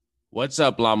What's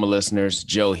up, Llama listeners?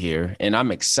 Joe here, and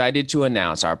I'm excited to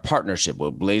announce our partnership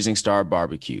with Blazing Star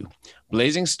Barbecue.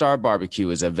 Blazing Star Barbecue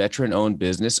is a veteran-owned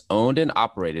business owned and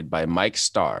operated by Mike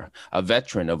Starr, a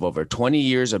veteran of over 20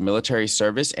 years of military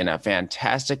service and a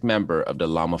fantastic member of the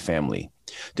Llama family.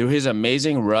 Through his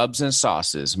amazing rubs and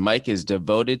sauces, Mike is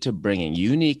devoted to bringing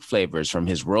unique flavors from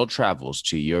his world travels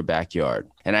to your backyard.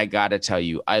 And I gotta tell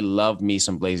you, I love me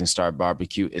some Blazing Star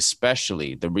Barbecue,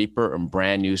 especially the Reaper and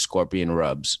brand new Scorpion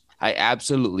rubs. I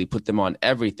absolutely put them on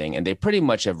everything, and they pretty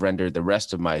much have rendered the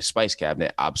rest of my spice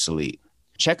cabinet obsolete.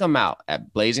 Check them out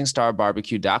at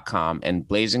blazingstar.barbecue.com and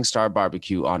Blazing Star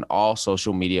Barbecue on all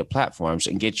social media platforms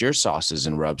and get your sauces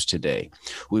and rubs today.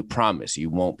 We promise you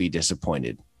won't be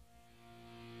disappointed.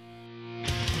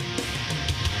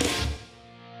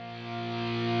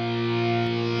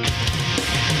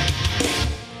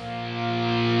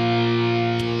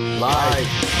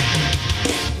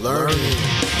 Life, learning,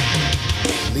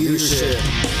 leadership,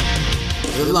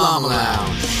 the Llama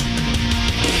Lounge.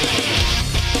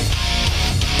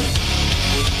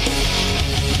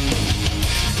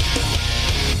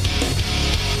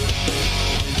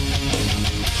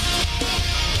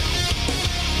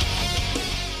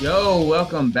 Yo,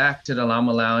 welcome back to the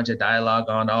Llama Lounge, a dialogue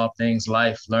on all things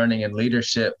life, learning, and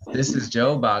leadership. This is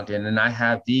Joe Bogdan, and I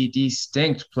have the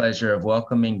distinct pleasure of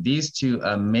welcoming these two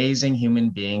amazing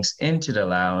human beings into the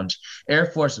lounge. Air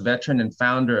Force veteran and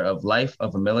founder of Life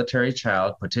of a Military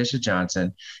Child, Patisha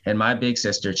Johnson, and my big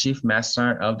sister, Chief Master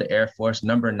Sergeant of the Air Force,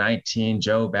 number 19,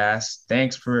 Joe Bass.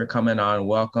 Thanks for coming on.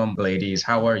 Welcome, ladies.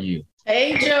 How are you?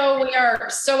 Hey, Joe, we are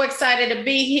so excited to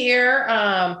be here.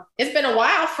 It's been a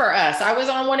while for us. I was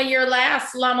on one of your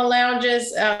last Llama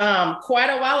Lounges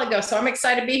quite a while ago, so I'm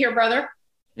excited to be here, brother.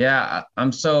 Yeah,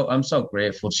 I'm so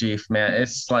grateful, Chief, man.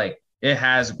 It's like, it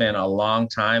has been a long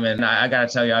time. And I got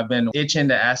to tell you, I've been itching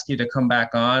to ask you to come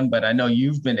back on, but I know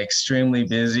you've been extremely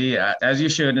busy, as you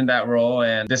should in that role.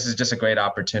 And this is just a great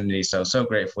opportunity. So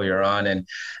grateful you're on. And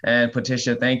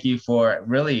Patisha, thank you for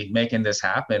really making this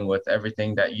happen with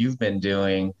everything that you've been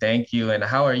doing. Thank you. And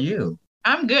how are you?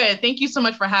 I'm good. Thank you so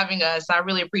much for having us. I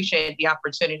really appreciate the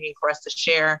opportunity for us to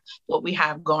share what we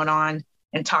have going on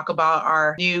and talk about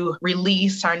our new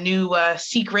release, our new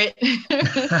secret.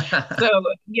 So,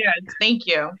 yeah, thank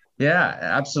you. Yeah,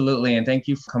 absolutely. And thank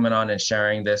you for coming on and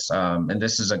sharing this. And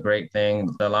this is a great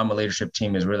thing. The Llama leadership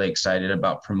team is really excited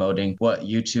about promoting what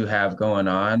you two have going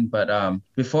on. But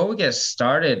before we get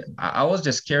started, I was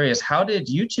just curious, how did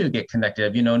you two get connected?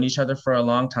 Have you known each other for a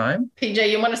long time? PJ,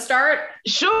 you want to start?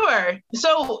 Sure.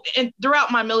 So throughout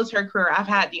my military career, I've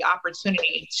had the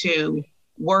opportunity to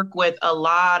work with a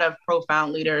lot of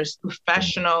profound leaders,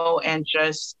 professional and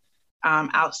just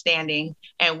outstanding.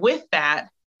 And with that,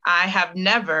 I have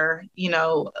never,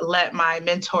 let my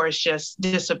mentors just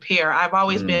disappear. I've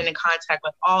always been in contact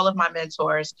with all of my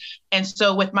mentors. And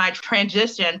so with my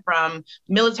transition from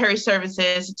military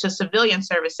services to civilian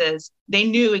services, they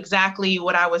knew exactly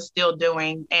what I was still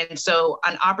doing. And so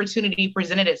an opportunity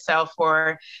presented itself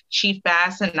for Chief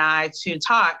Bass and I to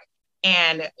talk.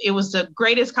 And it was the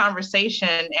greatest conversation.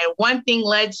 And one thing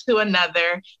led to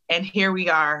another. And here we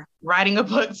are writing a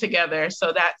book together.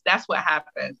 So that's what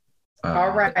happened. All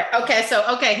right.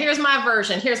 Okay. Here's my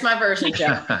version,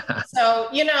 Joe. So,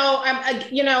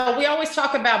 we always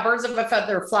talk about birds of a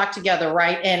feather flock together,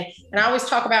 right? And I always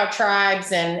talk about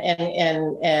tribes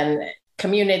and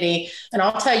community. And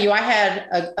I'll tell you, I had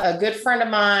a good friend of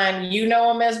mine, you know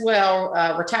him as well,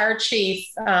 retired Chief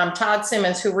Todd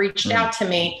Simmons, who reached out to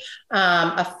me,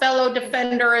 a fellow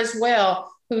defender as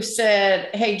well, who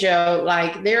said, "Hey, Joe,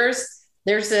 like there's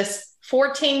this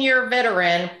 14-year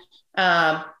veteran,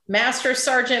 Master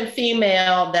Sergeant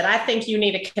female that I think you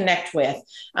need to connect with.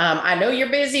 I know you're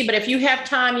busy, but if you have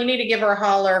time, you need to give her a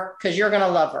holler because you're going to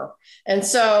love her." And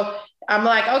so I'm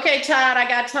like, "Okay, Todd, I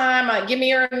got time. Give me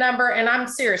your number." And I'm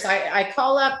serious. I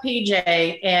call up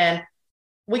PJ and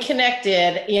we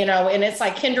connected, and it's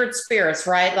like kindred spirits,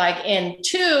 right? Like, and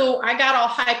two, I got all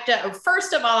hyped up.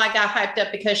 First of all, I got hyped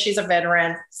up because she's a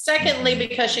veteran. Secondly,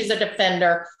 because she's a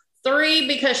defender. Three,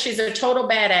 because she's a total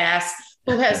badass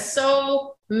who has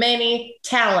so many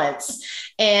talents.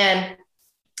 And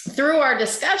through our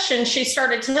discussion, she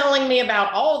started telling me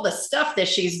about all the stuff that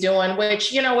she's doing,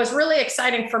 which, was really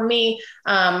exciting for me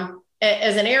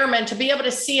as an airman to be able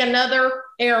to see another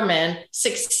airman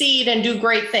succeed and do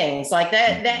great things like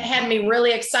that. That had me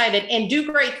really excited, and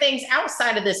do great things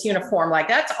outside of this uniform. Like,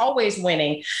 that's always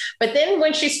winning. But then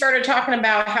when she started talking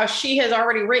about how she has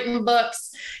already written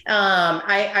books,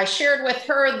 I shared with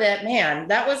her that, man,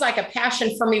 that was like a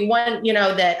passion for me. One,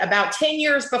 that about 10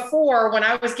 years before, when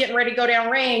I was getting ready to go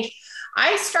down range,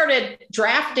 I started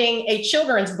drafting a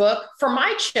children's book for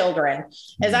my children.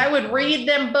 As I would read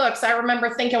them books, I remember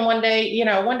thinking one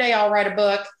day I'll write a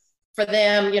book for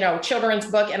them, children's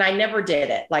book. And I never did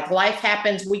it. Like life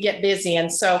happens, we get busy.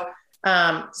 And so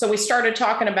we started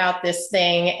talking about this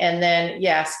thing. And then,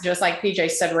 yes, just like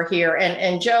PJ said, we're here.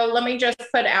 And Joe, let me just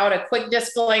put out a quick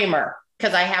disclaimer,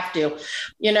 because I have to,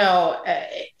 when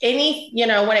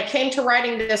it came to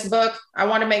writing this book, I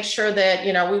want to make sure that,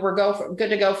 we were good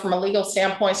to go from a legal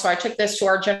standpoint. So I took this to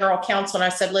our general counsel and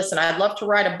I said, listen, I'd love to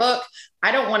write a book.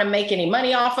 I don't want to make any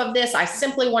money off of this. I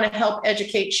simply want to help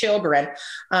educate children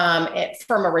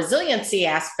from a resiliency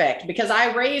aspect, because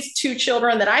I raised 2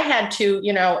 children that I had to,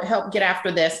 help get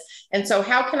after this. And so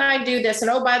how can I do this? And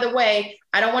oh, by the way,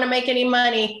 I don't want to make any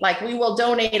money. Like, we will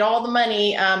donate all the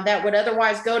money that would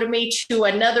otherwise go to me to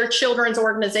another children's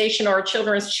organization or a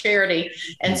children's charity.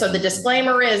 And so the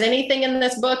disclaimer is anything in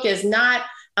this book is not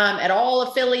at all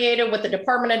affiliated with the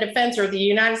Department of Defense or the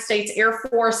United States Air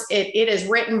Force. It is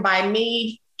written by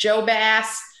me, Joe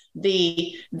Bass,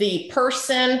 the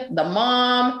person, the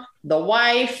mom, the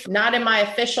wife, not in my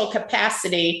official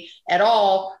capacity at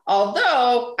all.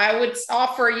 Although I would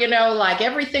offer, like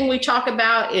everything we talk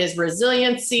about is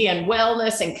resiliency and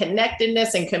wellness and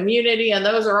connectedness and community. And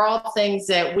those are all things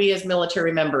that we as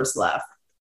military members love.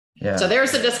 Yeah. So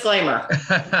there's a disclaimer.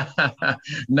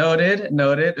 Noted,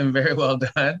 and very well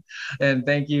done. And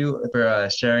thank you for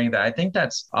sharing that. I think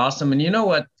that's awesome. And you know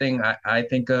what thing I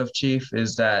think of, Chief,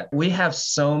 is that we have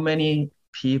so many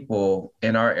people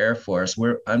in our Air Force.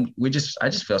 I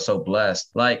just feel so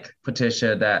blessed, like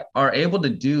Patisha, that are able to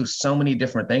do so many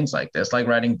different things like this, like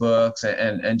writing books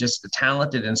and just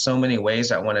talented in so many ways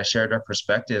that want to share their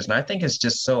perspectives. And I think it's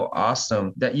just so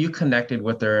awesome that you connected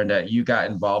with her and that you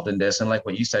got involved in this. And like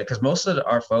what you said, because most of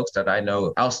our folks that I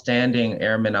know, outstanding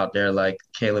airmen out there like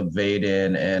Caleb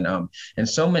Vaden and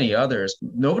so many others,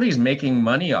 nobody's making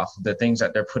money off of the things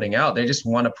that they're putting out. They just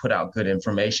want to put out good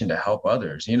information to help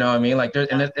others. You know what I mean? Like,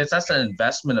 that's an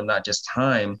investment of not just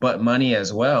time, but money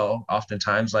as well.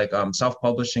 Oftentimes, like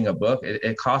self-publishing a book,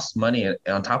 it costs money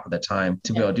on top of the time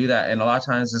to be able to do that. And a lot of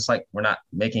times it's like we're not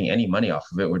making any money off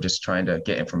of it. We're just trying to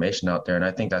get information out there. And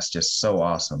I think that's just so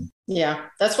awesome. Yeah,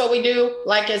 that's what we do,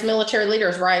 like as military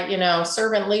leaders, right?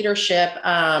 Servant leadership.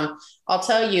 I'll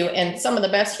tell you, and some of the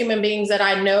best human beings that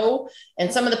I know,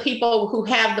 and some of the people who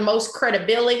have the most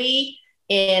credibility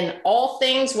in all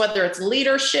things, whether it's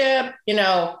leadership,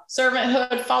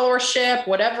 servanthood, followership,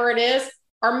 whatever it is,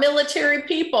 are military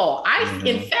people.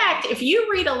 In fact, if you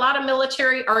read a lot of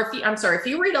if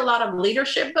you read a lot of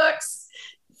leadership books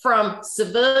from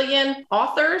civilian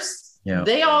authors,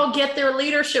 they all get their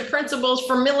leadership principles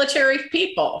from military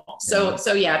people. So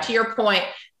to your point,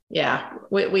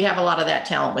 we have a lot of that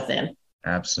talent within.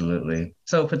 Absolutely.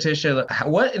 So Patisha,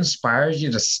 what inspires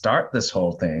you to start this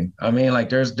whole thing? I mean, like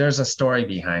there's a story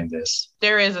behind this.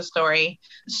 There is a story.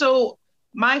 So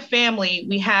my family,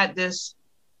 we had this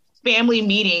family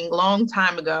meeting long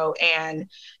time ago, and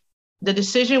the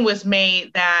decision was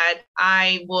made that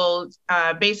I will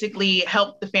basically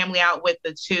help the family out with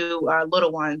the 2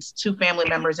 little ones, 2 family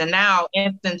members. And now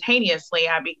instantaneously,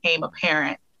 I became a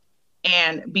parent.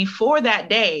 And before that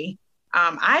day,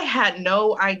 I had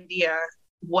no idea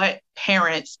what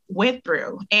parents went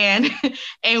through. And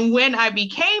when I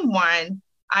became one,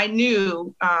 I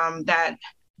knew that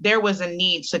there was a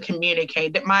need to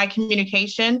communicate, that my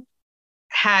communication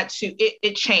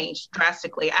it changed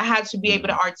drastically. I had to be able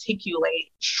to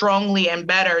articulate strongly and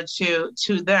better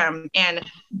to them. And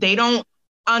they don't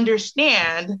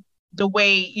understand the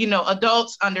way,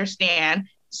 adults understand.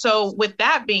 So with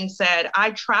that being said,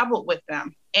 I traveled with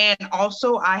them. And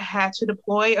also I had to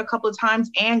deploy a couple of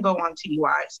times and go on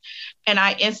TUIs. And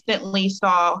I instantly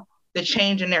saw the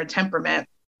change in their temperament.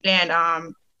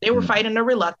 And they were fighting their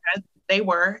reluctance. They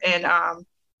were. And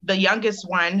the youngest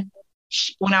one,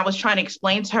 when I was trying to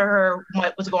explain to her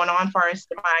what was going on for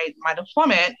my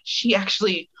deployment, she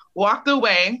actually walked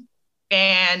away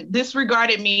and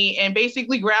disregarded me and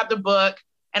basically grabbed a book.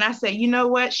 And I said, you know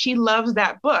what? She loves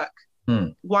that book.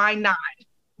 Why not?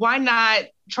 Why not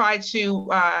try to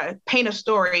paint a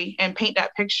story and paint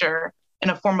that picture in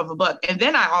a form of a book? And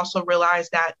then I also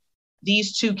realized that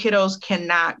these 2 kiddos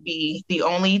cannot be the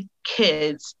only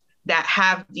kids that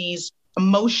have these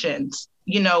emotions,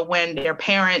 when their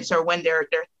parents or when their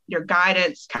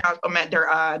guidance,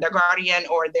 their guardian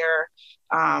or their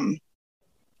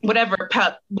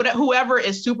whoever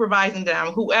is supervising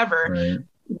them, right.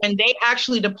 When they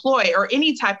actually deploy, or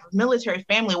any type of military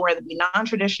family, whether it be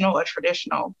non-traditional or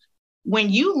traditional,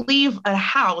 when you leave a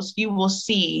house, you will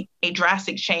see a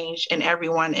drastic change in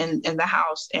everyone in the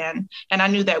house. And I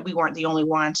knew that we weren't the only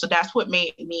one. So that's what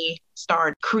made me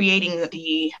start creating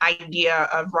the idea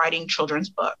of writing children's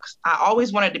books. I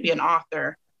always wanted to be an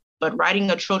author, but writing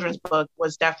a children's book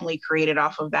was definitely created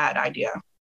off of that idea.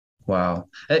 Wow.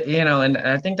 And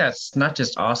I think that's not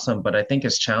just awesome, but I think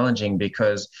it's challenging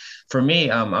because for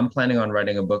me, I'm planning on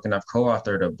writing a book, and I've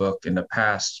co-authored a book in the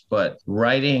past, but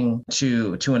writing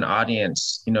to an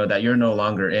audience, that you're no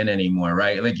longer in anymore,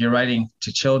 right? Like you're writing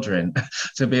to children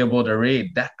to be able to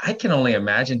read that. I can only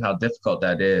imagine how difficult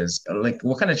that is. Like,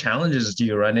 what kind of challenges do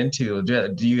you run into?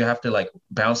 Do you have to like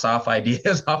bounce off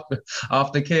ideas off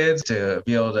the kids to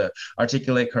be able to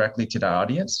articulate correctly to the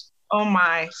audience? Oh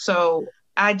my. So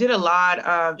I did a lot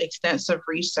of extensive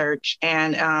research,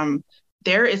 and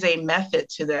there is a method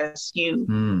to this. You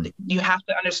have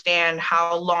to understand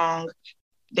how long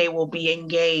they will be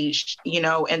engaged,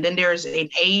 and then there's an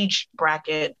age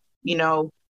bracket,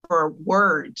 for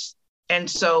words. And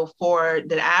so for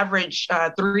the average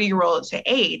 3-year-old to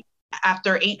 8,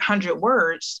 after 800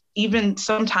 words, even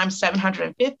sometimes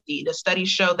 750, the studies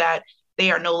show that they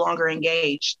are no longer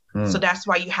engaged. So that's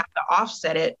why you have to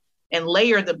offset it and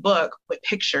layer the book with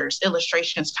pictures,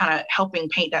 illustrations, kind of helping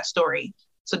paint that story.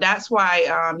 So that's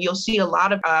why you'll see a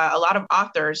lot of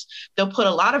authors, they'll put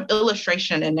a lot of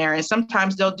illustration in there, and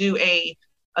sometimes they'll do a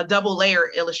double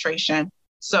layer illustration.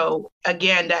 So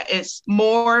again, that is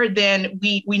more than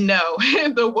we know.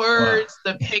 The words,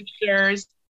 wow. The pictures,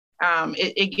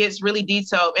 it gets really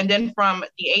detailed. And then from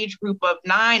the age group of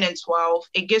 9 and 12,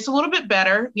 it gets a little bit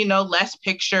better, less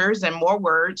pictures and more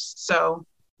words. So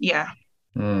yeah.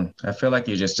 I feel like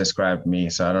you just described me,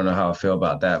 so I don't know how I feel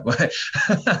about that, but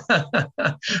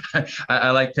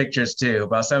I like pictures too.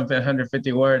 About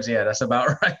 750 words, yeah, that's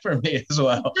about right for me as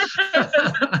well.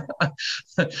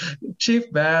 Chief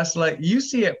Bass, like you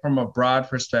see it from a broad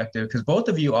perspective, because both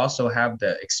of you also have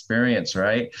the experience,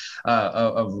 right,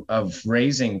 of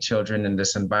raising children in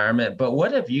this environment. But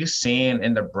what have you seen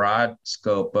in the broad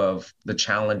scope of the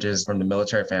challenges from the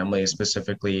military family,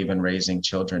 specifically even raising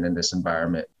children in this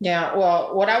environment? Yeah, well,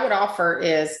 what I would offer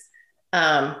is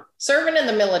serving in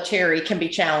the military can be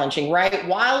challenging, right?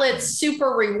 While it's super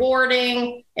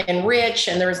rewarding and rich,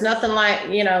 and there's nothing like,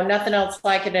 nothing else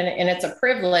like it, and it's a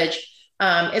privilege,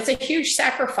 it's a huge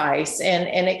sacrifice,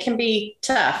 and it can be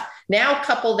tough. Now,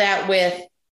 couple that with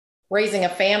raising a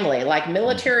family, like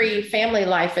military family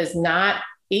life is not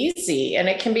easy, and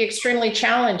it can be extremely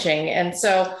challenging. And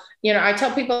so, I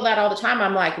tell people that all the time.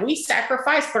 I'm like, we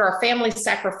sacrifice, but our families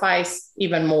sacrifice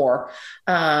even more.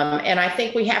 And I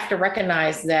think we have to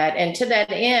recognize that. And to that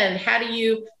end, how do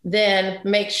you then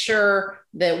make sure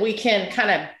that we can kind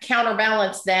of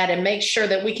counterbalance that and make sure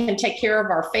that we can take care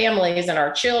of our families and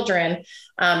our children?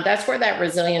 That's where that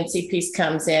resiliency piece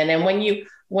comes in. And when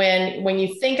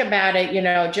you think about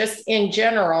it, just in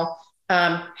general,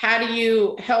 how do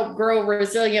you help grow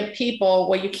resilient people?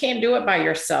 Well, you can't do it by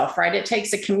yourself, right? It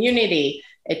takes a community.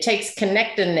 It takes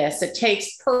connectedness. It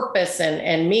takes purpose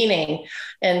and meaning.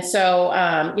 And so,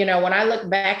 when I look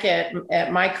back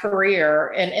at my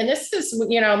career, and this is,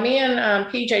 me and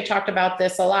PJ talked about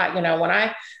this a lot,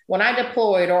 when I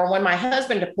deployed, or when my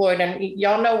husband deployed, and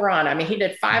y'all know Ron, he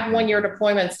did 5 one-year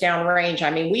deployments downrange.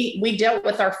 We dealt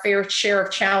with our fair share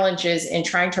of challenges in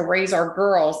trying to raise our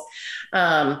girls.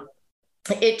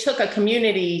 It took a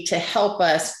community to help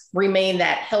us remain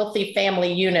that healthy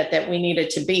family unit that we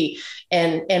needed to be.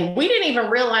 And we didn't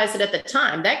even realize it at the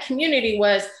time. That community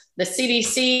was the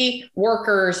CDC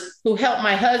workers who helped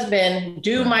my husband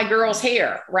do my girl's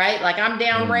hair, right? Like I'm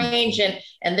downrange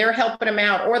and they're helping him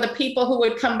out. Or the people who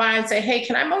would come by and say, hey,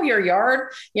 can I mow your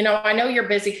yard? I know you're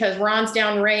busy because Ron's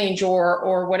downrange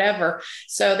or whatever.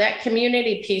 So that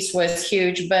community piece was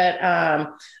huge. But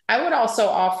I would also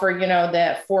offer,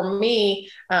 that for me,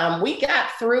 we got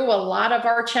through a lot of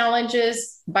our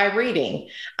challenges by reading.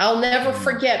 I'll never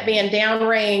forget being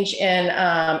downrange and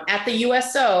at the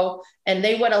USO, and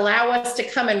they would allow us to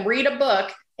come and read a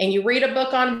book. And you read a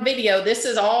book on video. This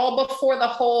is all before the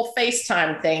whole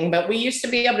FaceTime thing, but we used to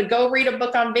be able to go read a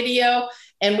book on video,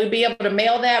 and we'd be able to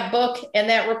mail that book and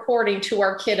that recording to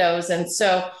our kiddos. And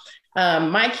so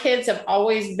my kids have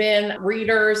always been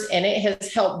readers, and it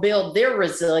has helped build their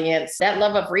resilience, that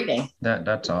love of reading.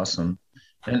 That's awesome.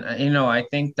 And, I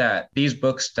think that these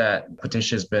books that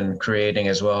Patisha's been creating,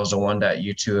 as well as the one that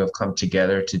you two have come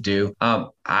together to do,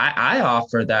 I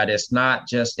offer that it's not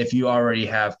just if you already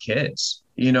have kids.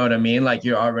 You know what I mean? Like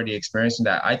you're already experiencing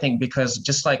that. I think because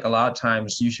just like a lot of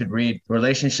times you should read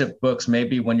relationship books,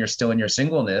 maybe when you're still in your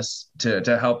singleness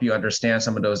to help you understand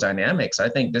some of those dynamics. I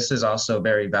think this is also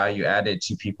very value added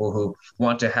to people who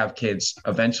want to have kids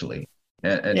eventually.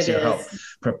 And to help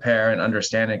prepare and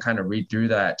understand and kind of read through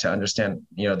that to understand,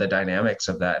 you know, the dynamics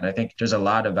of that. And I think there's a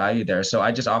lot of value there. So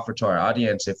I just offer to our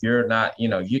audience, if you're not, you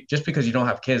know, you just because you don't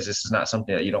have kids, this is not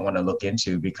something that you don't want to look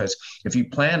into, because if you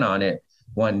plan on it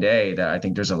one day, that I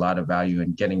think there's a lot of value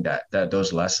in getting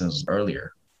those lessons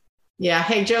earlier. Yeah.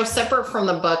 Hey, Joe, separate from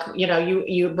the book, you know,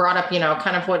 you brought up, you know,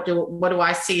 kind of what do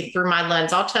I see through my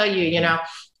lens? I'll tell you, you know,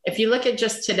 if you look at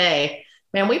just today,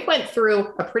 man, we went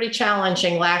through a pretty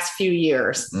challenging last few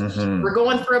years. Mm-hmm. We're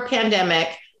going through a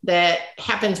pandemic that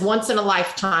happens once in a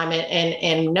lifetime,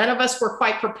 and none of us were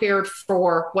quite prepared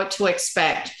for what to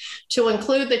expect, to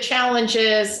include the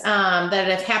challenges that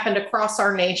have happened across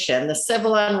our nation, the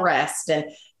civil unrest, and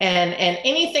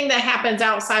anything that happens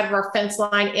outside of our fence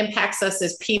line impacts us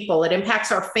as people. It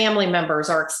impacts our family members,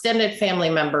 our extended family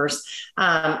members.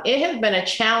 It has been a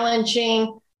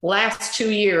challenging last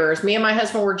 2 years. Me and my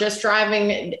husband were just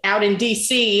driving out in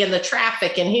DC in the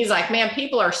traffic, and he's like, man,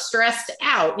 people are stressed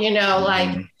out, you know,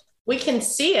 like we can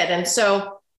see it. And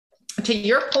so to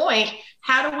your point,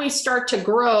 how do we start to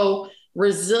grow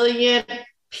resilient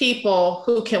people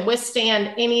who can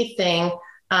withstand anything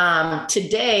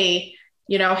today?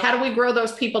 You know, how do we grow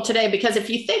those people today? Because if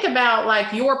you think about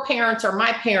like your parents or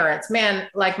my parents, man,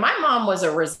 like my mom was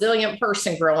a resilient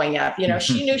person growing up. You know,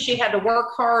 she knew she had to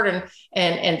work hard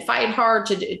and fight hard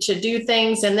to do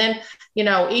things. And then, you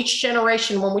know, each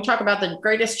generation, when we talk about the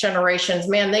greatest generations,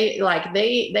 man,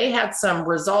 they had some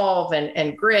resolve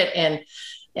and grit and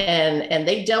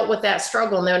they dealt with that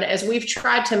struggle. And then as we've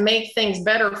tried to make things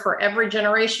better for every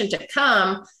generation to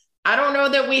come, I don't know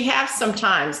that we have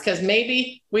sometimes, because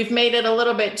maybe we've made it a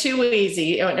little bit too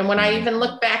easy. And when I even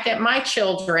look back at my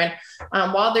children,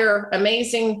 while they're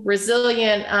amazing,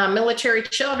 resilient military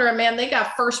children, man, they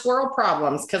got first world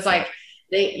problems because like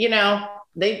they, you know,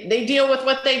 they deal with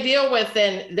what they deal with,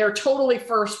 and they're totally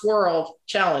first world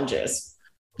challenges.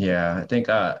 Yeah, I think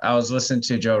I was listening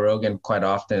to Joe Rogan quite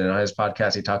often, and on his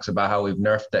podcast, he talks about how we've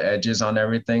nerfed the edges on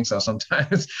everything. So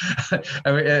sometimes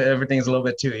everything's a little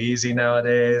bit too easy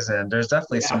nowadays. And there's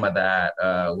definitely some of that,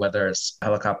 whether it's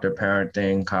helicopter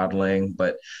parenting, coddling,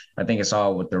 but I think it's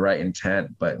all with the right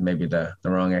intent, but maybe the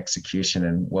wrong execution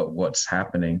and what's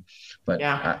happening. But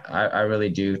I really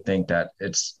do think that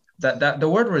it's that the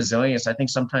word resilience, I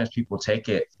think sometimes people take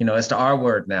it, you know, it's the R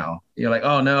word now. You're like,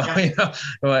 oh no, you know,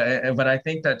 but I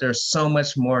think that there's so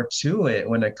much more to it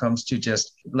when it comes to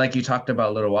just like you talked about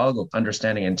a little while ago,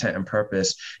 understanding intent and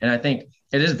purpose. And I think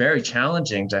it is very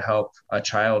challenging to help a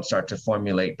child start to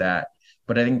formulate that.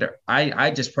 But I think that I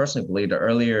just personally believe the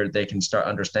earlier they can start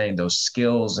understanding those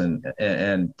skills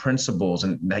and principles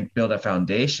and like build a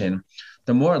foundation,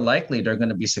 the more likely they're going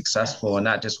to be successful in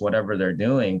not just whatever they're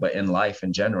doing, but in life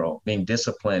in general, being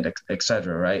disciplined, et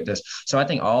cetera, right? So I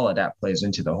think all of that plays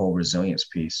into the whole resilience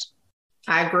piece.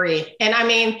 I agree. And I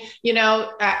mean, you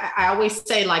know, I always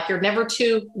say like, you're never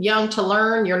too young to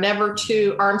learn. You're never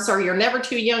too young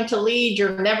to lead.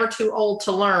 You're never too old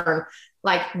to learn.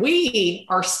 Like we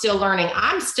are still learning.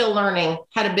 I'm still learning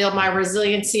how to build my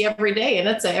resiliency every day. And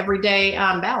it's an everyday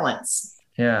balance.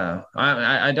 Yeah,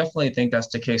 I definitely think that's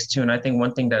the case too. And I think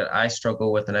one thing that I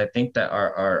struggle with, and I think that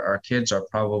our kids are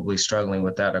probably struggling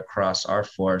with that across our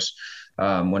force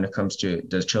when it comes to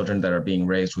the children that are being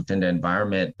raised within the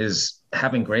environment, is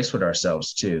having grace with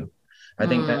ourselves too. I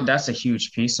think that's a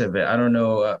huge piece of it. I don't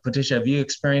know, Patisha, have you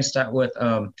experienced that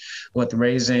with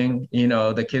raising, you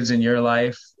know, the kids in your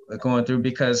life going through?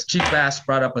 Because Chief Bass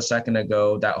brought up a second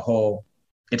ago that whole,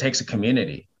 it takes a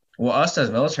community. Well, us as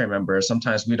military members,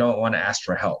 sometimes we don't want to ask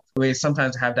for help. We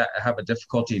sometimes have a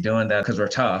difficulty doing that because we're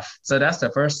tough. So that's the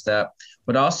first step.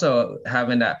 But also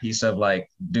having that piece of like,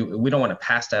 we don't want to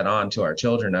pass that on to our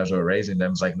children as we're raising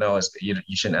them. It's like, no, you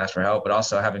shouldn't ask for help. But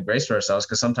also having grace for ourselves,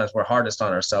 because sometimes we're hardest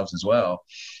on ourselves as well.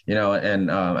 You know, and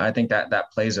I think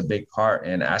that plays a big part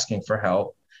in asking for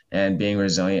help and being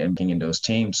resilient and being in those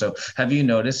teams. So have you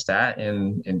noticed that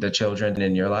in the children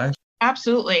in your life?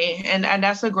 Absolutely. And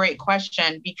that's a great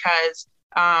question, because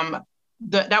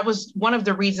that was one of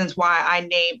the reasons why I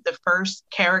named the first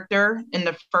character in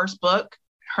the first book.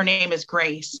 Her name is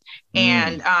Grace.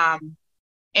 And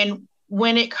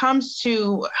when it comes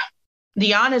to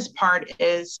the honest part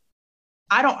is,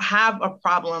 I don't have a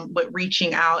problem with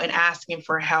reaching out and asking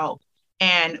for help.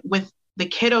 And with the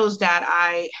kiddos that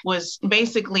I was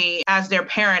basically as their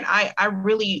parent, I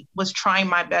really was trying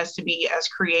my best to be as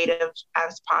creative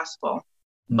as possible.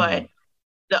 But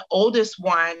the oldest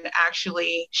one,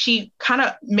 actually, she kind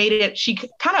of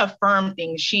affirmed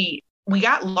things. We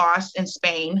got lost in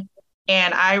Spain.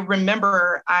 And I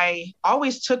remember I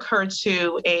always took her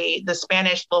to the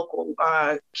Spanish local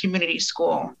community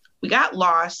school. We got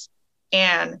lost.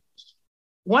 And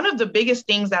one of the biggest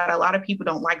things that a lot of people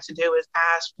don't like to do is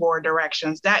ask for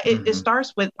directions. It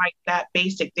starts with like that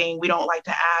basic thing. We don't like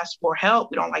to ask for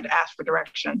help. We don't like to ask for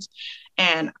directions.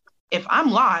 And if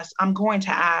I'm lost, I'm going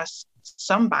to ask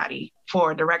somebody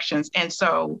for directions. And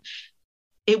so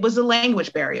it was a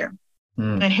language barrier.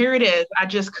 And here it is. I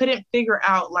just couldn't figure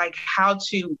out like how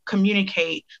to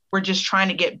communicate. We're just trying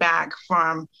to get back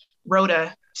from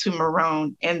Rhoda to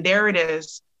Marone. And there it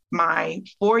is. My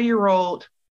 4-year-old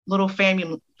little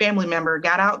family member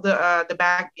got out the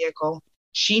back vehicle.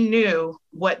 She knew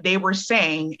what they were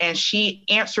saying, and she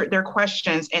answered their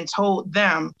questions and told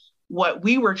them what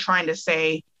we were trying to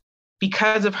say.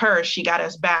 Because of her, she got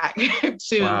us back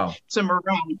to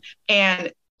Marone.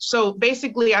 And so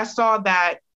basically I saw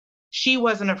that she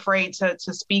wasn't afraid to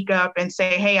speak up and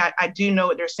say, hey, I do know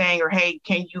what they're saying, or, hey,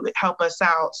 can you help us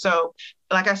out? So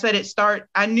like I said,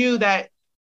 I knew that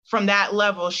from that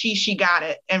level, she got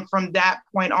it. And from that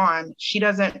point on, she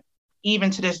doesn't,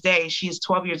 even to this day, she's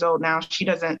 12 years old now.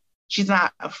 She's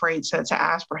not afraid to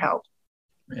ask for help.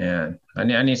 Man, I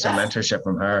need some mentorship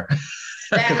from her.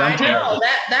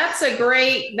 That's a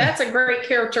great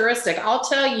characteristic. I'll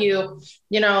tell you,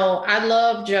 I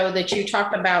love, Joe, that you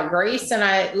talked about grace, and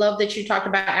I love that you talked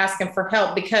about asking for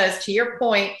help, because to your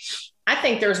point, I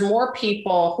think there's more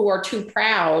people who are too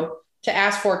proud to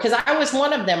ask for, because I was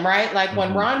one of them, right? Like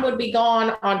when Ron would be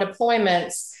gone on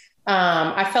deployments,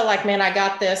 I felt like, man, I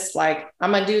got this, like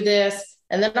I'm gonna do this.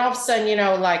 And then all of a sudden,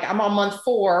 like I'm on month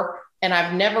 4, and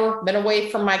I've never been away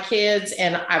from my kids.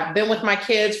 And I've been with my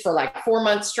kids for like 4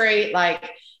 months straight.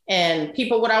 And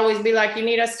people would always be like, you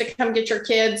need us to come get your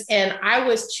kids. And I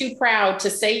was too proud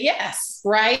to say yes.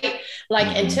 Right.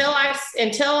 Like until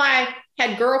I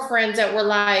had girlfriends that were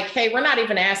like, hey, we're not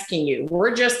even asking you.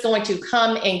 We're just going to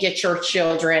come and get your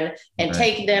children and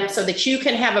take them so that you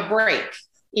can have a break,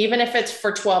 even if it's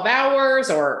for 12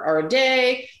 hours or a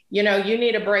day. You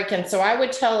need a break. And so I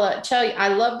would tell you, I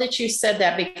love that you said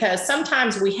that, because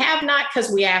sometimes we have not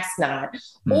because we ask not,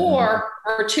 or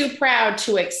we're too proud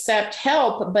to accept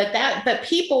help, but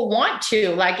people want to,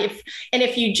 like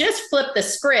if you just flip the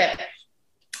script,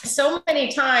 so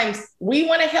many times we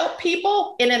want to help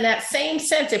people. And in that same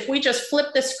sense, if we just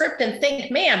flip the script and think,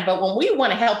 man, but when we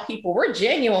want to help people, we're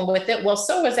genuine with it. Well,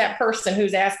 so is that person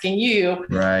who's asking you,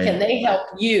 can they help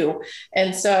you?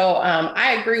 And so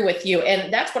I agree with you.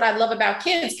 And that's what I love about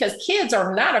kids, because kids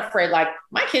are not afraid. Like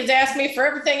my kids ask me for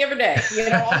everything every day,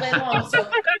 all day long. So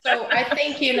I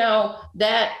think,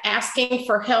 that asking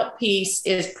for help piece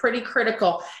is pretty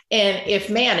critical. And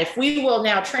if we will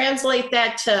now translate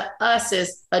that to us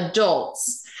as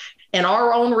adults and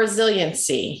our own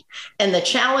resiliency and the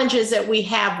challenges that we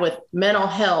have with mental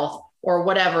health or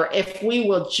whatever, if we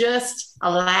will just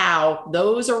allow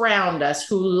those around us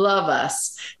who love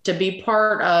us to be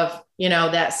part of,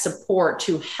 that support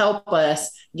to help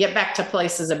us get back to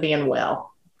places of being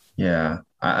well. Yeah.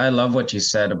 I love what you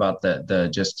said about the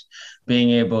just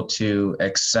being able to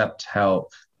accept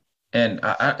help. And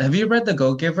have you read The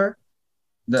Go-Giver?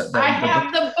 I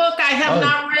have the book. I have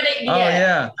not read it yet. Oh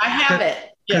yeah, I have it.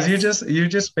 Because you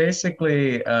just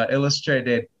basically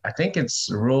illustrated, I think it's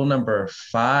rule number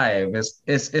 5.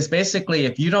 It's basically,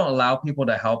 if you don't allow people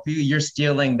to help you, you're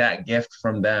stealing that gift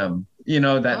from them.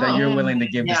 That you're willing to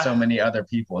give to so many other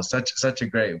people. Such a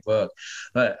great book.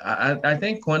 But I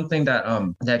think one thing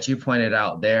that you pointed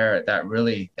out there that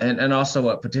really, and also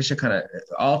what Patisha kind of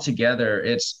all together,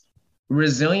 it's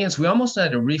resilience. We almost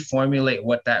had to reformulate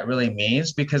what that really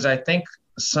means, because I think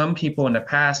some people in the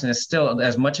past, and it's still,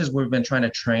 as much as we've been trying to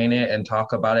train it and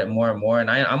talk about it more and more, and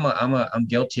I'm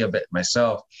guilty of it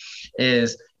myself,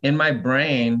 is in my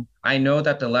brain, I know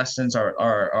that the lessons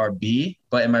are B,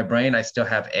 but in my brain, I still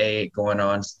have A going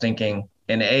on, thinking,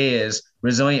 and A is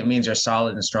resilient means you're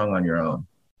solid and strong on your own,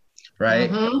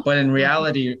 right? But in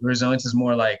reality, resilience is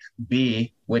more like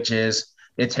B, which is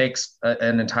it takes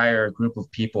an entire group of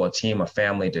people, a team, a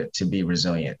family to be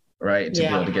resilient, right? To be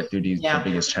able to get through the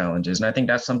biggest challenges. And I think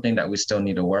that's something that we still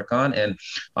need to work on. And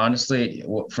honestly,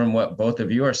 from what both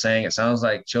of you are saying, it sounds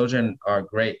like children are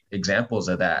great examples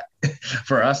of that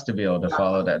for us to be able to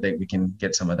follow, that we can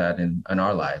get some of that in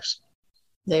our lives.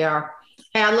 They are.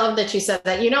 Hey, I love that you said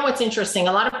that. What's interesting?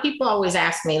 A lot of people always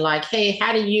ask me like, hey,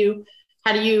 how do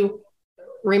you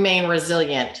remain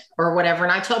resilient or whatever?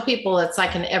 And I tell people it's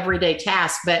like an everyday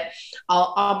task, but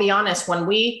I'll be honest, when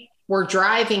we were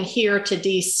driving here to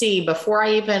DC, before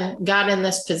I even got in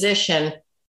this position,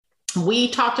 we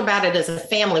talked about it as a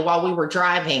family while we were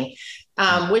driving,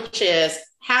 which is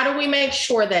how do we make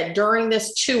sure that during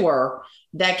this tour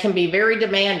that can be very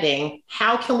demanding,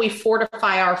 how can we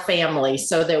fortify our family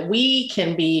so that we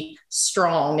can be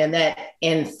strong, and that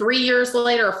in 3 years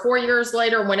later or 4 years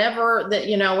later, whenever that,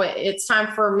 it's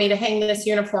time for me to hang this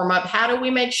uniform up, how do we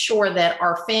make sure that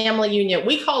our family unit,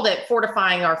 we called it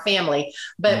fortifying our family,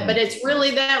 but it's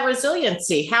really that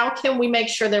resiliency. How can we make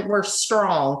sure that we're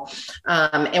strong?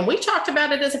 And we talked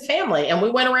about it as a family, and we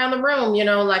went around the room,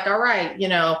 like, all right,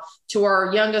 to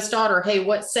our youngest daughter, hey,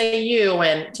 what say you?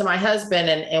 And to my husband,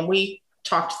 and we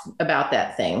talked about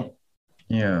that thing.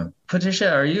 Yeah.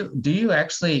 Patisha, do you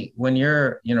actually, when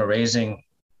you're, raising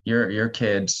your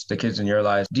kids, the kids in your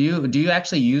life, do you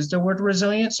actually use the word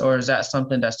resilience, or is that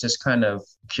something that's just kind of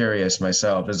curious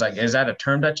myself? Is that a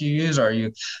term that you use, or are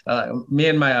you, me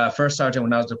and my first sergeant,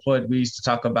 when I was deployed, we used to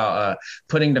talk about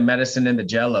putting the medicine in the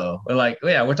jello. We're like,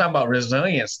 yeah, we're talking about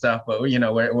resilience stuff, but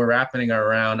we're wrapping it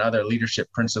around other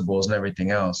leadership principles and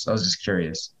everything else. I was just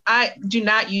curious. I do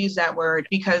not use that word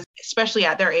because, especially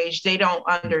at their age, they don't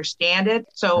understand it.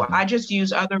 So I just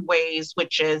use other ways,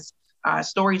 which is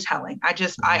storytelling.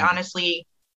 I honestly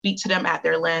speak to them at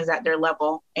their lens, at their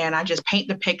level, and I just paint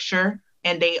the picture,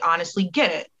 and they honestly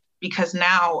get it. Because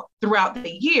now, throughout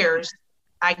the years,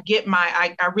 I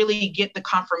really get the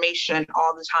confirmation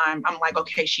all the time. I'm like,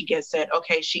 okay, she gets it.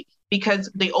 Okay,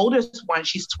 because the oldest one,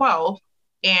 she's 12,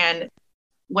 and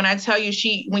when I tell you,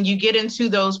 when you get into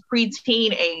those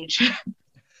preteen age,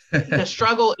 the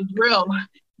struggle is real.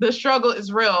 The struggle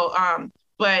is real.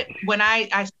 But when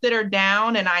I sit her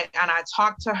down and I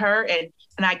talk to her and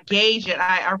I gauge it,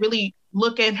 I really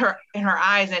look at her in her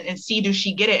eyes and see, does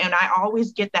she get it? And I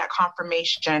always get that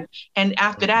confirmation. And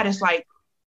after that, it's like,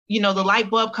 the light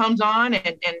bulb comes on.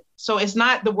 And so it's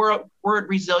not the word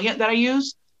resilient that I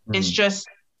use. It's just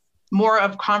more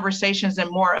of conversations and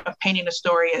more of painting a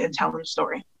story and telling a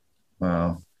story.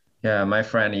 Wow. Yeah, my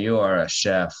friend, you are a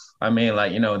chef. I mean,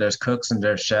 there's cooks and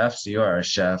there's chefs. You are a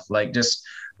chef. Just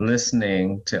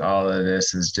listening to all of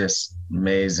this is just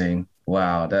amazing.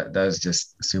 Wow, that's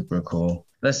just super cool.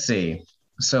 Let's see.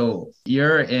 So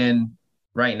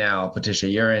right now,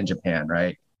 Patisha, you're in Japan,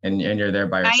 right? And you're there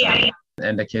by yourself.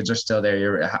 And the kids are still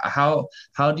there.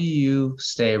 How do you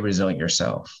stay resilient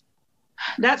yourself?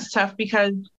 That's tough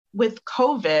because with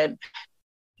COVID,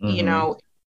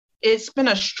 it's been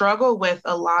a struggle with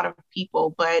a lot of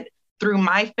people, but through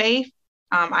my faith,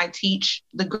 I teach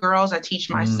the girls, I teach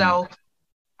myself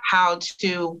how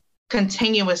to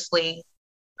continuously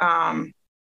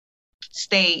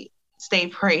stay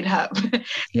prayed up.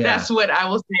 Yeah. That's what I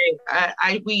will say.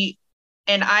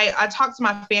 I talk to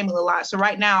my family a lot. So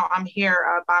right now I'm here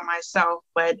by myself,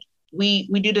 but we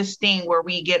do this thing where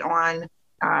we get on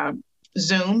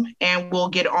Zoom and we'll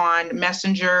get on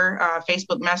Messenger,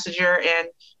 Facebook Messenger, and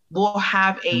we'll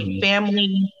have a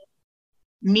family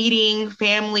meeting,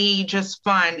 family just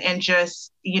fun, and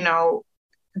just,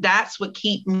 that's what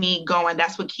keep me going.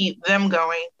 That's what keep them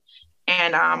going.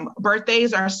 And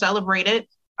birthdays are celebrated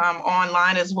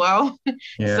online as well.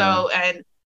 Yeah. So,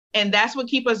 and that's what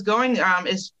keep us going,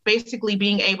 is basically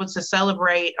being able to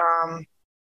celebrate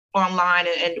online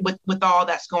and with all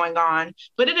that's going on.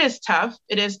 But it is tough.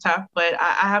 But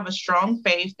I have a strong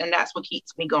faith, and that's what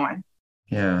keeps me going.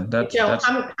 Yeah,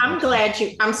 I'm glad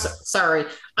you. Sorry.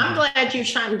 I'm glad you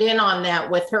chimed in on that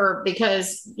with her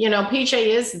because PJ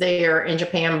is there in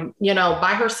Japan.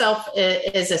 By herself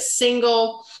as a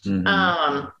single,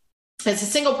 as a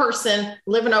single person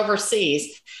living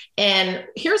overseas. And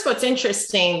here's what's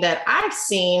interesting that I've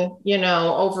seen,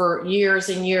 over years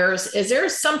and years, is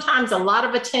there's sometimes a lot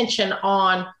of attention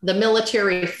on the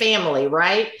military family,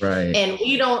 right? Right. And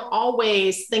we don't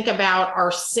always think about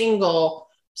our single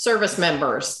service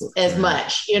members as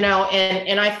much, and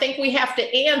I think we have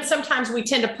to, and sometimes we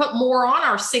tend to put more on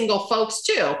our single folks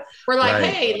too. We're like, right.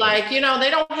 Hey, they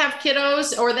don't have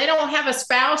kiddos or they don't have a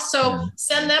spouse. So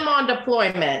send them on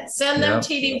deployment, send them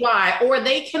TDY, or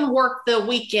they can work the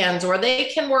weekends, or they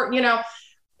can work, and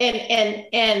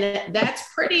that's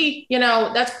pretty,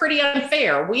 that's pretty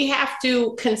unfair. We have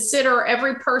to consider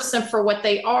every person for what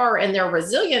they are and their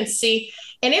resiliency.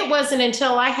 And it wasn't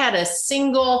until I had a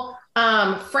single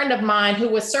friend of mine who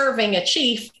was serving a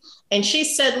chief, and she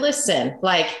said, listen,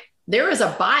 there is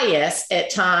a bias at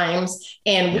times,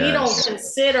 and we don't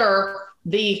consider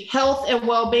the health and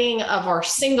well-being of our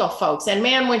single folks. And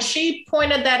man, when she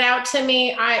pointed that out to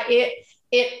me,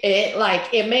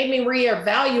 it made me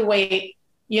reevaluate,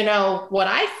 what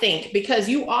I think, because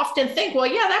you often think, well,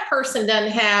 yeah, that person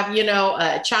doesn't have,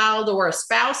 a child or a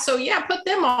spouse. So yeah, put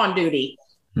them on duty.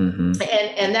 And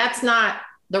that's not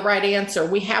the right answer.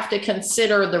 We have to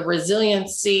consider the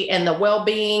resiliency and the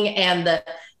well-being and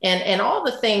and all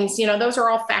the things, those are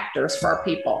all factors for our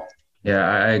people. Yeah,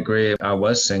 I agree. I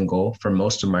was single for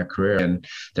most of my career, and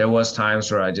there was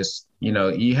times where I just,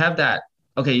 you have that.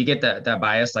 Okay, you get that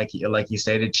bias, like you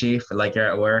stated, Chief. Like you're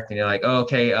at work and you're like, oh,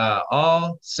 okay,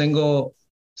 all single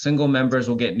members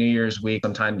will get New Year's week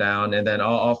sometime down, and then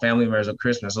all family members of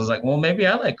Christmas. I was like, well, maybe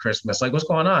I like Christmas. Like, what's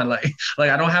going on? Like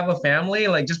I don't have a family.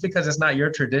 Like, just because it's not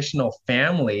your traditional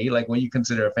family, like what you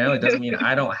consider a family, doesn't mean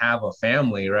I don't have a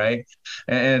family, right?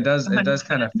 And it does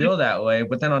kind of feel that way.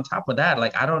 But then on top of that,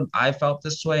 like I felt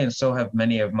this way, and so have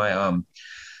many of my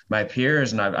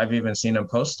peers, and I've even seen them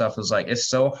post stuff. Is like, it's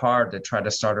so hard to try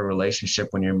to start a relationship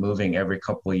when you're moving every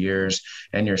couple of years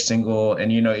and you're single,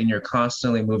 and and you're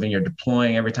constantly moving, you're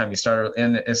deploying every time you start,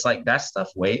 and it's like that stuff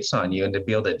weighs on you, and to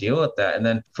be able to deal with that. And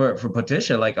then for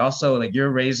Patisha, like also like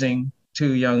you're raising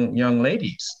two young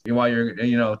ladies while you're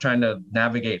trying to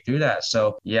navigate through that.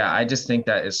 So yeah, I just think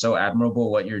that is so admirable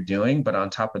what you're doing, but on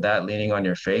top of that, leaning on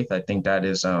your faith, I think that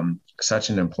is such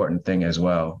an important thing as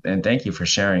well. And thank you for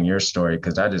sharing your story,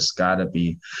 because that has got to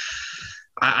be,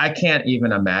 I can't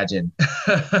even imagine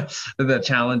the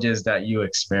challenges that you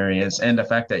experience, and the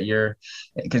fact that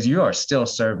because you are still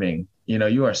serving,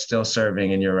 you are still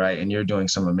serving, and you're right. And you're doing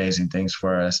some amazing things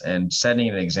for us and setting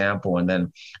an example, and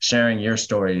then sharing your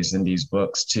stories in these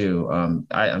books too.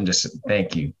 I'm just,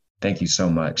 thank you. Thank you so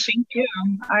much. Thank you.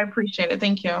 I appreciate it.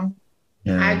 Thank you.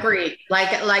 Yeah. I agree. Like,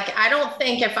 I don't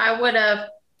think if I would have,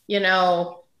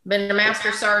 been a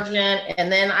master sergeant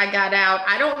and then I got out,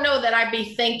 I don't know that I'd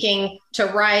be thinking to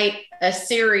write a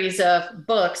series of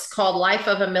books called Life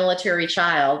of a Military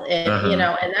Child. And,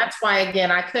 and that's why,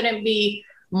 again, I couldn't be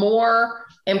more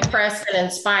impressed and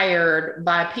inspired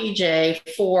by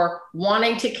PJ for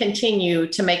wanting to continue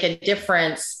to make a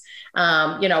difference.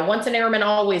 Once an airman,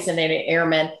 always an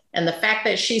airman. And the fact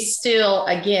that she's still,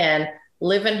 again,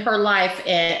 living her life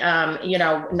and,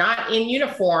 not in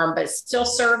uniform, but still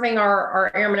serving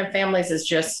our airmen and families is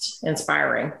just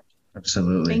inspiring.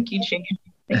 Absolutely. Thank you, Jane.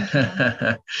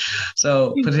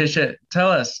 So Patisha, tell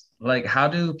us, like, how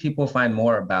do people find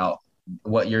more about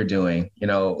what you're doing?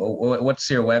 What's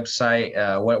your website?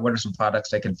 What are some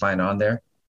products they can find on there?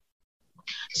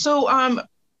 So,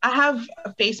 I have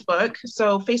Facebook,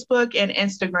 so Facebook and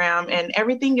Instagram, and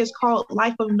everything is called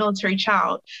Life of a Military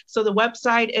Child. So the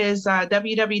website is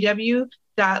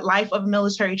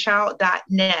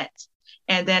www.lifeofamilitarychild.net.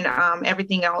 And then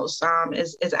everything else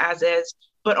is as is.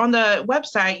 But on the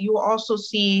website, you will also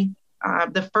see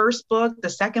the first book,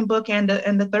 the second book, and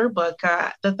the third book.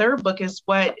 The third book is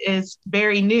what is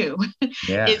very new.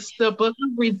 Yeah. It's the book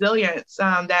of resilience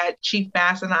that Chief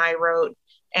Bass and I wrote.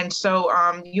 And so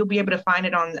you'll be able to find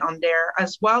it on there,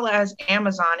 as well as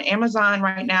Amazon. Amazon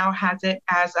right now has it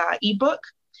as an ebook.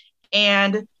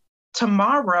 And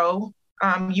tomorrow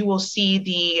you will see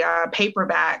the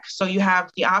paperback. So you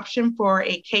have the option for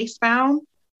a case-bound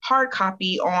hard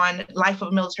copy on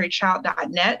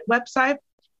lifeofamilitarychild.net website.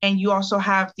 And you also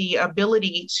have the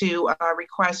ability to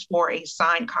request for a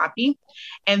signed copy.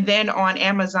 And then on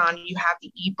Amazon, you have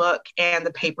the ebook and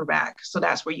the paperback. So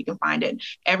that's where you can find it.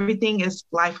 Everything is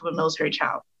Life of a Military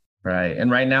Child. Right.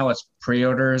 And right now it's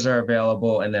pre-orders are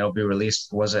available, and they'll be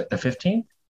released. Was it the 15th?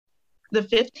 The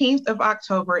 15th of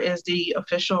October is the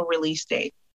official release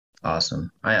date.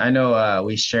 Awesome. I know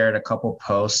we shared a couple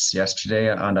posts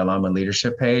yesterday on the Llama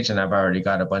Leadership page, and I've already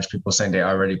got a bunch of people saying they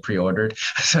already pre-ordered.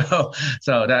 So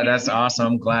that's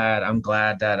awesome. I'm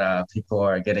glad that people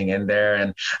are getting in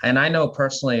there. And I know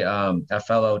personally a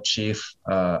fellow chief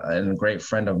and a great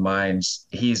friend of mine,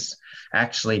 he's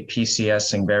actually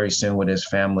PCSing very soon with his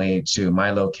family to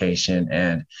my location,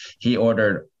 and he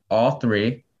ordered all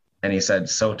three. And he said,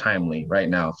 so timely right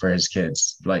now for his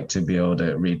kids, like to be able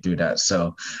to read through that.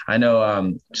 So I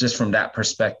know just from that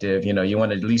perspective, you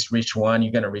want to at least reach one,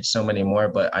 you're going to reach so many more,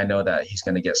 but I know that he's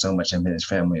going to get so much in his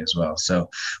family as well. So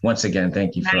once again,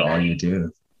 thank you for all you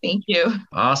do. Thank you.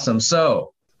 Awesome.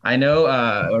 So I know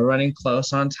we're running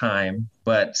close on time,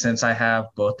 but since I have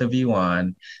both of you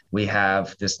on, we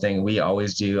have this thing we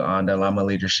always do on the Llama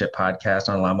Leadership podcast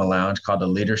on Llama Lounge called the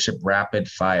Leadership Rapid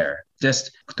Fire.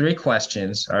 Just 3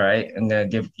 questions, all right? I'm going to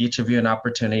give each of you an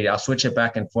opportunity. I'll switch it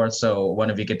back and forth so one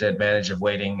of you get the advantage of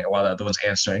waiting while the other one's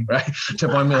answering, right? To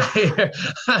formulate.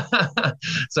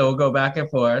 So we'll go back and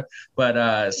forth.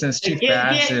 But since Chief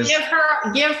Bass is...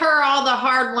 Give her all the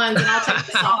hard ones, and I'll take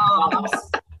the soft ones.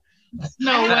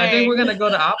 No way. I think we're gonna go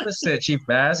the opposite, Chief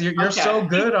Bass. You're so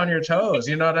good on your toes.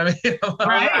 You know what I mean? I'm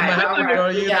gonna have to throw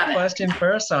you the question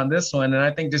first on this one, and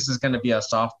I think this is gonna be a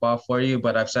softball for you.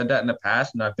 But I've said that in the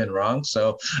past, and I've been wrong.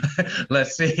 So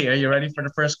let's see. Are you ready for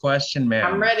the first question, ma'am?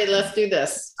 I'm ready. Let's do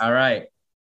this. All right.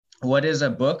 What is a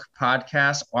book,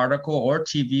 podcast, article, or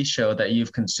TV show that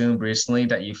you've consumed recently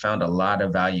that you found a lot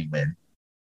of value in?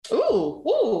 Ooh.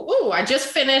 I just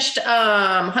finished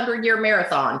 100-year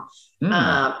marathon.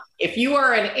 If you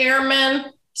are an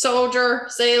airman, soldier,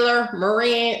 sailor,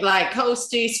 Marine, like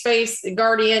coastie, space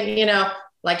guardian, you know,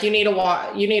 like you need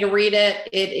to read it.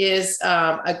 It is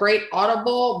a great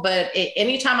Audible, but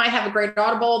anytime I have a great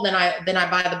Audible, then I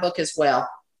buy the book as well.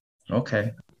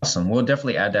 Okay. Awesome. We'll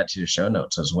definitely add that to your show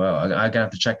notes as well. I gotta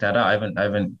have to check that out. I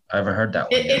haven't heard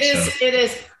that one. It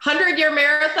is 100-year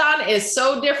marathon is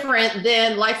so different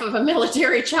than Life of a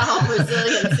Military Child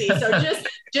Resiliency. So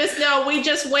just know we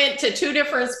just went to two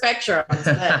different spectrums.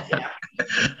 But, yeah.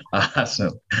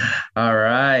 Awesome. All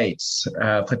right.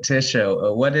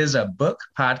 Patisha, what is a book,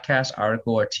 podcast,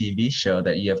 article, or TV show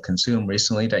that you have consumed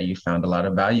recently that you found a lot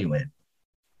of value in?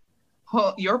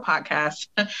 Oh, your podcast.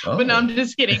 But no, I'm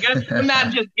just kidding. I'm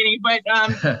not just kidding, but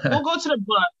we'll go to the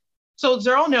book. So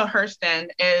Zero Neale Hurston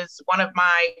is one of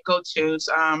my go-tos.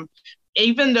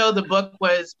 Even though the book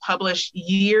was published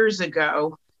years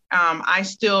ago, I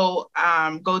still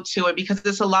go to it because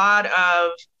there's a lot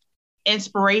of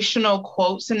inspirational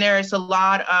quotes in there. It's a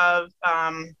lot of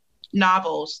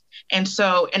novels. And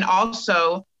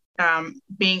also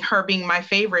being my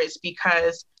favorites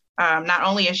because not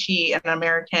only is she an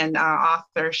American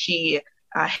author, she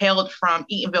hailed from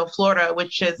Eatonville, Florida,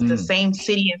 which is the same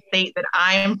city and state that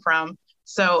I am from.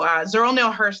 So Zero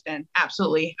Neale Hurston,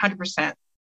 absolutely, 100%.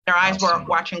 Their eyes were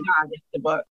watching God in the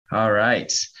book. All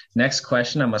right. Next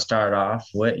question. I'm going to start off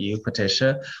with you,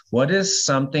 Patisha. What is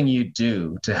something you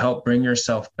do to help bring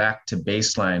yourself back to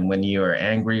baseline when you are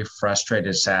angry,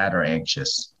 frustrated, sad, or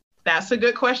anxious? That's a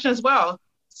good question as well.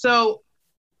 So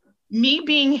me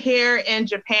being here in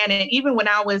Japan, and even when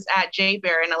I was at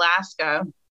J-Bear in Alaska,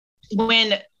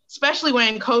 especially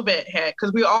when COVID hit,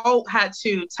 because we all had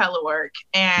to telework,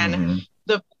 and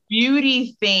the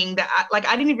beauty thing that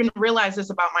I didn't even realize this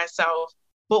about myself,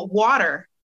 but water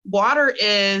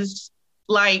is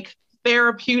like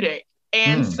therapeutic.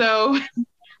 And so,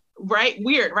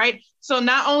 weird, right? So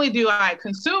not only do I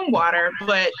consume water,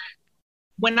 but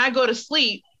when I go to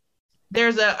sleep,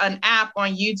 there's an app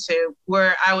on YouTube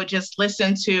where I would just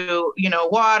listen to,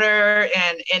 water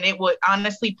and it would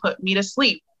honestly put me to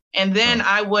sleep. And then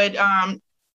I would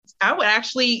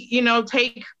actually,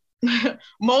 take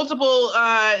multiple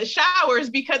showers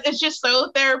because it's just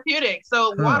so therapeutic.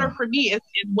 So water for me is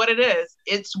what it is.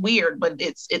 It's weird, but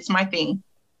it's my thing.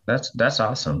 That's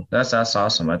awesome. That's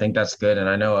awesome. I think that's good. And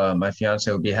I know my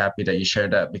fiance would be happy that you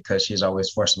shared that because she's always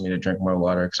forcing me to drink more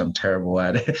water because I'm terrible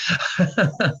at it.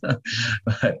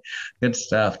 But good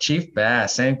stuff. Chief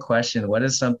Bass, same question. What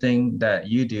is something that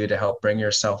you do to help bring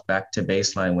yourself back to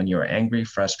baseline when you're angry,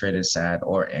 frustrated, sad,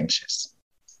 or anxious?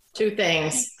 Two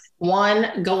things.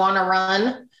 One, go on a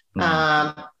run.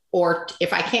 Or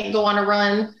if I can't go on a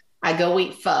run, I go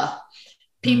eat pho.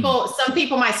 Some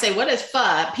people might say, what is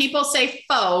pho? People say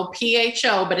pho,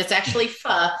 P-H-O, but it's actually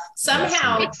pho.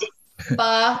 Somehow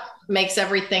pho makes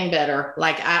everything better.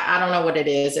 Like, I don't know what it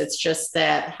is. It's just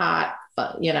that hot,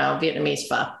 pho, Vietnamese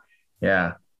pho.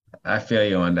 Yeah, I feel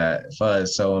you on that. Pho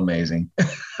is so amazing.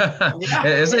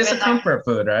 It's a comfort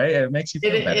food, right? It makes you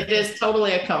feel better. It is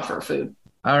totally a comfort food.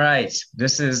 All right.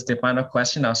 This is the final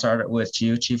question. I'll start it with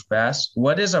you, Chief Bass.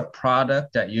 What is a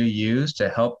product that you use to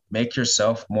help make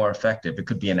yourself more effective? It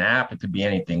could be an app. It could be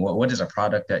anything. What is a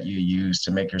product that you use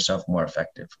to make yourself more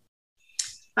effective?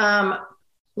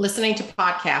 Listening to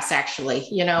podcasts, actually.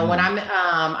 When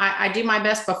I do my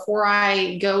best before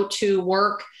I go to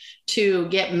work to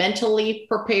get mentally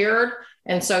prepared.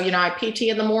 And so, I PT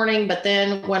in the morning, but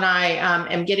then when I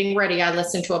am getting ready, I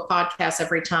listen to a podcast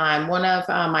every time. One of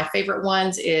my favorite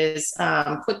ones is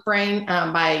Quick Brain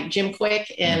by Jim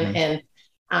Quick. And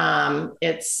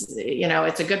it's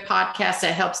a good podcast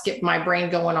that helps get my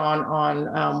brain going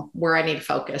on where I need to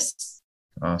focus.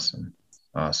 Awesome.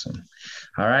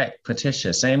 All right,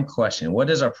 Patisha, same question. What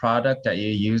is a product that you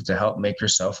use to help make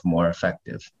yourself more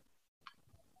effective?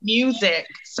 Music.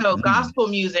 So gospel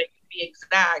music, to be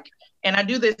exact. And I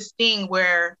do this thing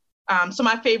where, so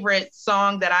my favorite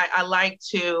song that I like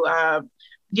to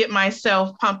get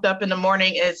myself pumped up in the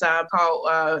morning is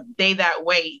called They That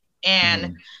Wait.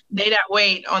 And They That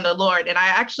Wait on the Lord. And I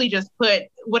actually just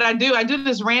I do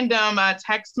this random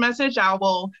text message. I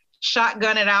will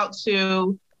shotgun it out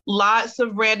to lots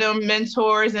of random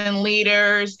mentors and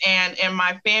leaders and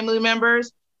my family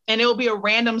members, and it will be a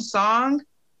random song.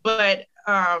 But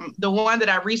the one that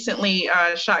I recently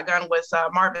shotgun was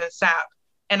Marvin Sapp.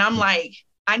 And I'm like,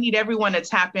 I need everyone to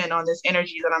tap in on this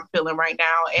energy that I'm feeling right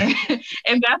now.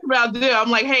 And that's what I'll do. I'm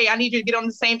like, hey, I need you to get on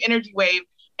the same energy wave.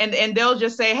 And they'll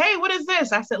just say, hey, what is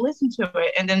this? I said, listen to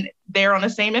it. And then they're on the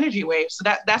same energy wave. So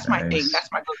that's my thing. That's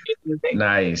my go-to thing.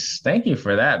 Nice. Thank you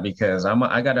for that, because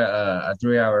I got a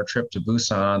 3-hour trip to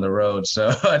Busan on the road. So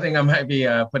I think I might be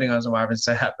putting on some Marvin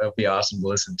Sapp. It'll be awesome to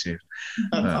listen to.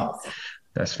 That's awesome.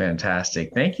 That's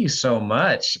fantastic. Thank you so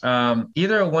much.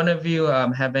 Either one of you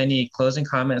have any closing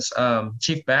comments?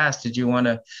 Chief Bass, did you want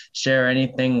to share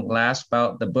anything last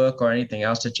about the book or anything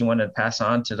else that you want to pass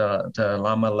on to the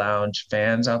Llama Lounge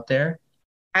fans out there?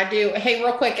 I do. Hey,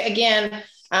 real quick, again,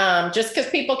 just because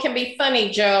people can be funny,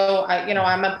 Joe, I'm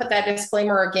going to put that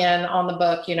disclaimer again on the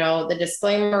book. The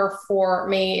disclaimer for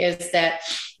me is that,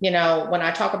 when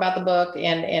I talk about the book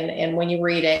and when you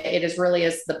read it, it is really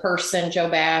as the person, Joe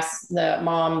Bass, the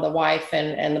mom, the wife,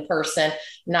 and the person,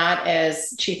 not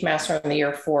as Chief Master in the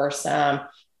Air Force.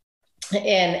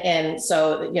 And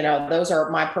so, those are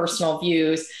my personal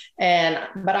views.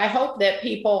 But I hope that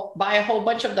people buy a whole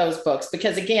bunch of those books,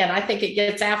 because again, I think it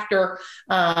gets after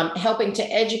helping to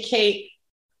educate,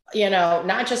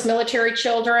 not just military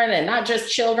children and not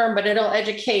just children, but it'll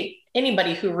educate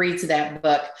anybody who reads that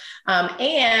book.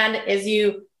 And as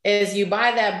you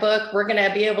buy that book, we're going to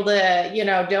be able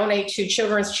to, donate to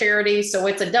children's charities. So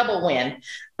it's a double win.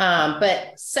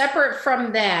 But separate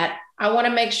from that, I want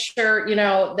to make sure,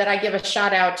 that I give a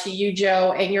shout out to you,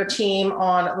 Joe, and your team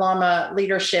on Llama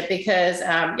Leadership, because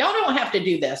y'all don't have to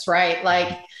do this, right?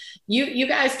 Like you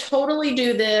guys totally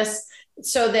do this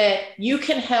so that you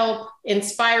can help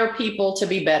inspire people to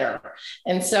be better.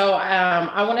 And so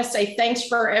I want to say thanks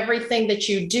for everything that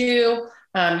you do.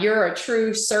 You're a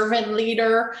true servant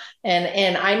leader.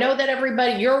 And I know that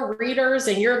everybody, your readers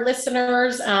and your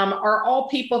listeners are all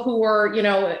people who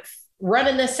are,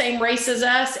 running the same race as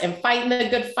us and fighting the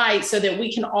good fight so that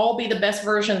we can all be the best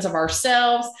versions of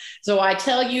ourselves. So I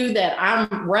tell you that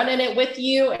I'm running it with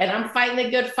you and I'm fighting the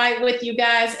good fight with you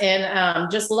guys, and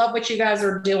just love what you guys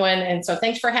are doing. And so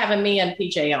thanks for having me and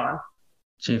PJ on.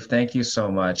 Chief, thank you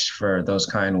so much for those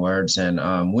kind words.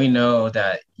 And we know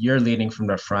that you're leading from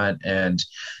the front, and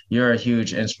you're a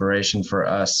huge inspiration for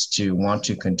us to want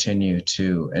to continue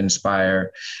to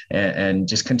inspire and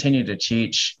just continue to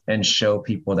teach and show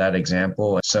people that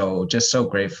example. So just so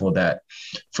grateful that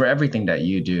for everything that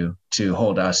you do to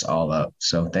hold us all up.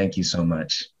 So thank you so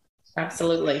much.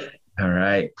 Absolutely. All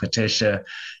right, Patisha,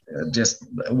 just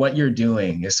what you're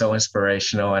doing is so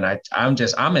inspirational, and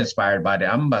I'm inspired by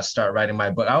that. I'm about to start writing my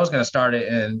book. I was going to start it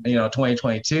in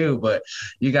 2022, but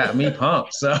you got me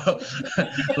pumped. So,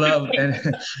 love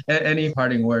and any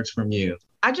parting words from you.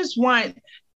 I just want,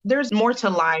 there's more to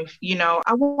life.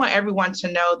 I want everyone to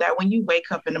know that when you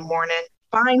wake up in the morning,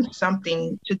 find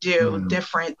something to do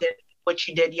different than what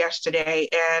you did yesterday,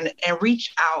 and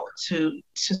reach out to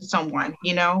someone.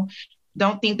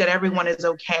 Don't think that everyone is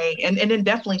okay. And then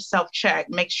definitely self-check,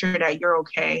 make sure that you're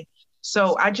okay.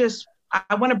 So I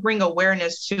want to bring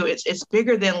awareness to it's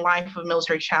bigger than life of a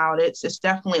military child. It's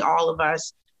definitely all of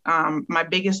us. My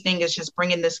biggest thing is just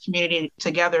bringing this community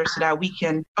together so that we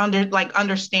can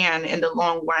understand in the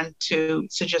long run to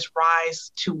just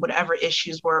rise to whatever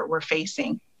issues we're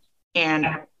facing, and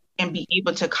be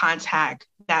able to contact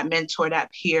that mentor,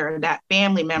 that peer, that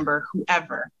family member,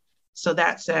 whoever. So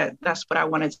that's it. That's what I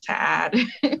wanted to add.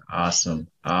 Awesome.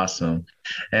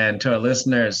 And to our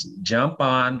listeners, jump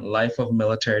on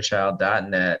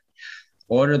lifeofmilitarychild.net,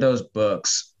 order those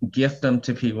books, gift them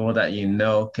to people that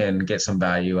can get some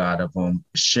value out of them.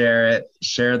 Share it,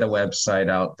 share the website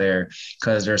out there,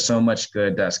 because there's so much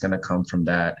good that's going to come from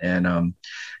that.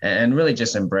 And really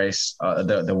just embrace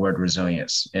the word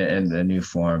resilience in the new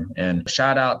form. And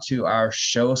shout out to our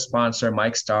show sponsor,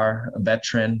 Mike Starr, a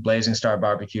veteran, Blazing Star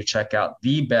Barbecue. Check out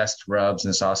the best rubs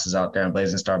and sauces out there on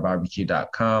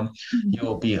blazingstarbbq.com. You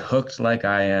will be hooked like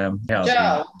I am.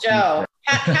 Joe,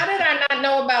 how did I not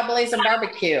know about Blazing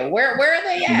Barbecue? Where are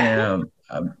they at?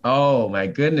 Oh my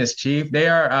goodness, Chief. They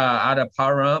are out of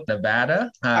Pahrump,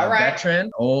 Nevada. Right. Veteran,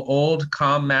 old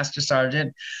comm master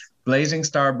sergeant. Blazing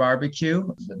Star Barbecue,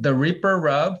 the Reaper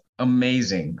rub,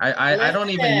 amazing. I don't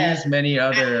even use many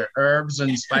other herbs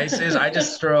and spices. I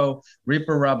just throw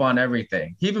Reaper rub on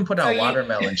everything. He even put out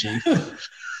watermelon, Chief.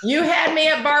 You had me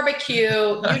at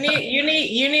barbecue. You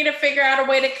need to figure out a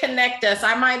way to connect us.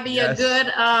 I might be a good,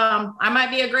 I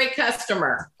might be a great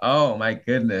customer. Oh my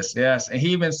goodness. Yes. And he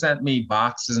even sent me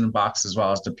boxes and boxes while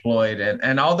I was deployed.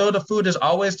 And although the food is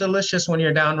always delicious when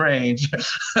you're downrange,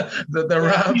 the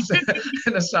rubs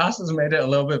and the sauces made it a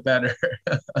little bit better.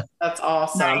 That's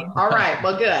awesome. All right.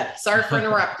 Well, good. Sorry for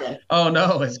interrupting. Oh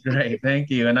no, it's great. Thank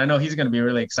you. And I know he's going to be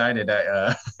really excited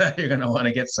that you're going to want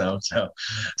to get some. So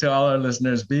to all our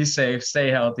listeners, be safe, stay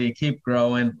healthy, keep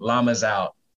growing. Llamas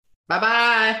out.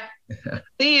 Bye-bye.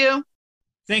 See you.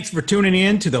 Thanks for tuning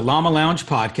in to the Llama Lounge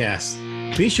podcast.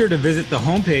 Be sure to visit the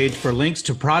homepage for links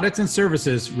to products and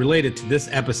services related to this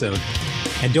episode.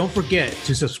 And don't forget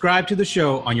to subscribe to the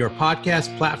show on your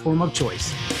podcast platform of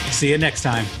choice. See you next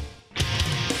time.